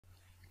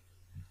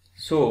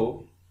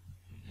So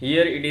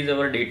here it is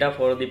our data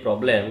for the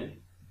problem.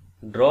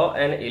 Draw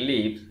an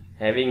ellipse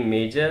having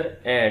major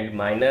and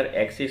minor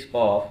axis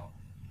of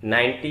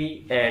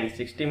 90 and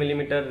 60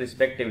 mm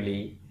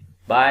respectively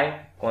by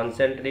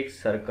concentric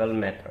circle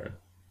method.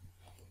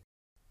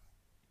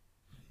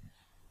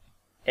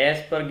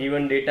 As per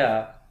given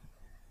data,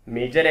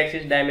 major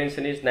axis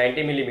dimension is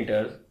 90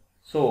 mm.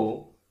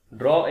 So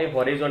draw a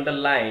horizontal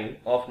line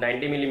of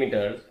 90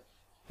 mm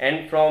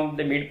and from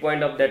the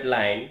midpoint of that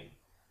line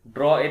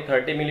draw a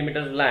 30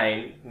 mm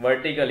line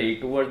vertically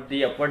towards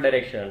the upward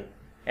direction,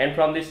 and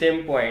from the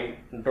same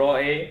point draw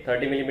a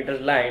 30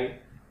 mm line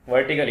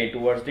vertically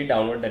towards the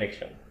downward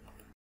direction.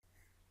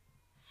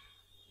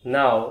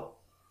 Now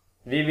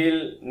we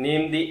will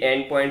name the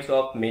endpoints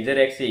of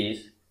major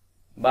axis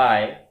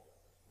by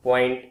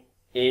point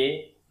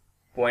A,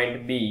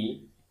 point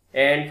B,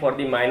 and for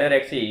the minor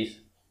axis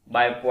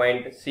by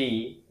point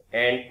C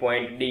and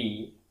point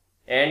D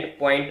and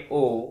point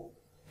O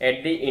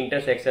at the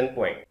intersection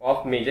point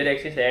of major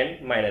axis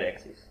and minor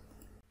axis.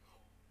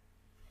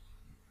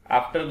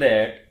 After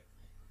that,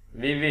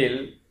 we will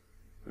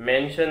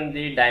mention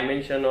the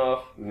dimension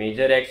of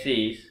major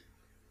axis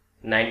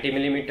 90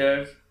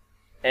 mm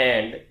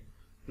and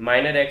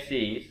minor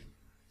axis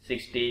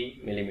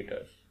 60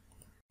 mm.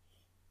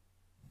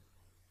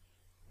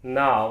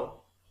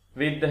 Now,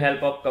 with the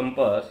help of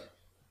compass,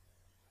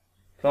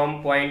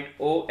 from point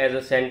O as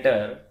a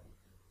center,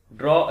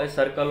 draw a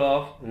circle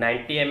of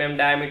 90 mm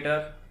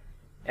diameter,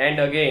 and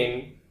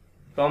again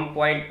from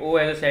point O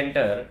as a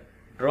center,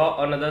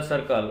 draw another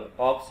circle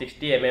of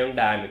 60 mm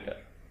diameter.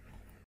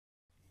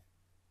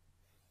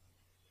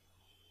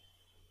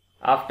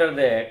 After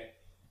that,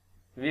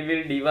 we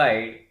will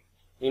divide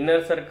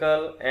inner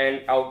circle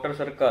and outer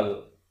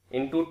circle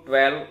into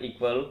 12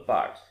 equal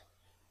parts.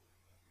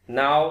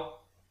 Now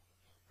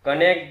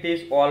connect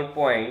this all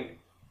point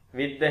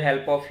with the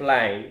help of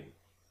line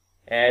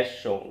as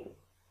shown.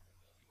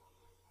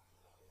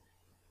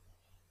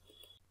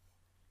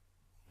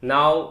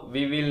 Now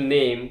we will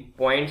name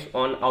points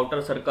on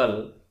outer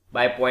circle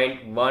by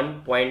point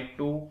 1, point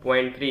 2,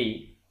 point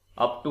 3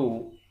 up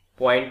to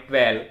point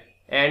 12,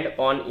 and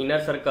on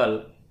inner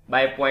circle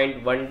by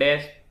point 1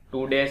 dash,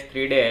 2 dash,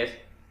 3 dash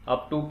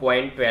up to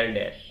point 12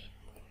 dash.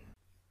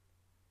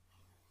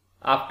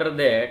 After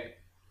that,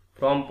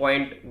 from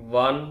point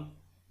 1,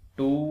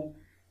 2,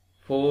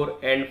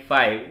 4 and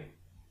 5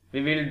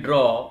 we will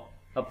draw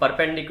a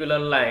perpendicular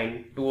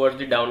line towards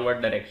the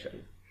downward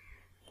direction.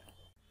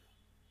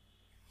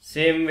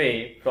 Same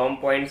way, from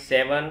point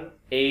 7,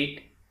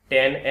 8,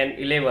 10 and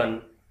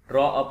 11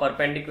 draw a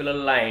perpendicular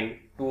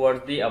line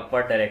towards the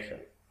upward direction.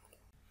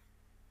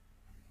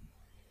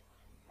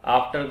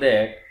 After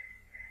that,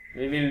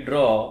 we will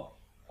draw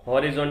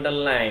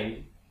horizontal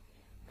line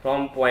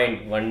from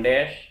point 1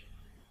 dash,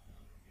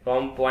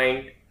 from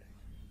point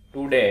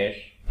 2 dash,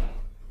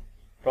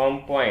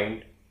 from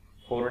point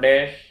 4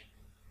 dash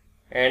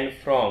and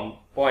from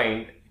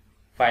point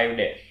 5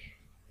 dash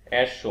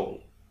as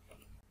shown.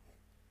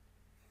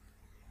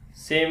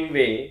 Same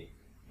way,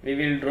 we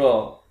will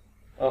draw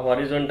a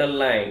horizontal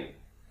line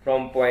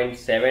from point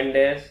 7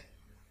 dash,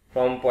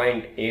 from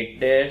point 8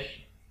 dash,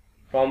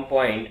 from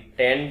point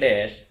 10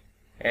 dash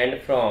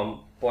and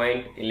from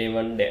point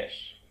 11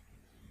 dash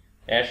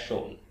as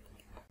shown.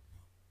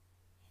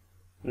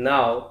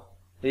 Now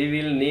we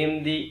will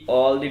name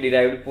all the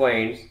derived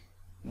points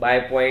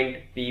by point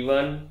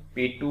P1,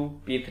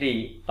 P2,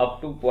 P3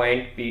 up to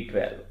point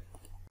P12.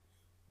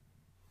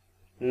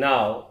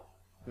 Now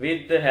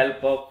with the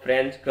help of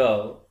French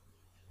curve,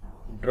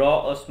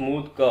 draw a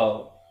smooth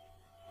curve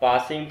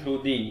passing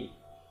through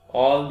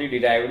all the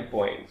derived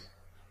points.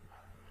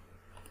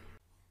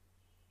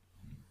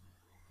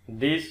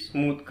 This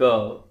smooth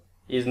curve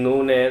is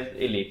known as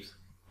ellipse.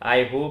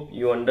 I hope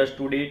you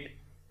understood it,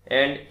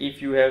 and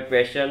if you have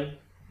question,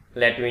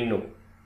 let me know.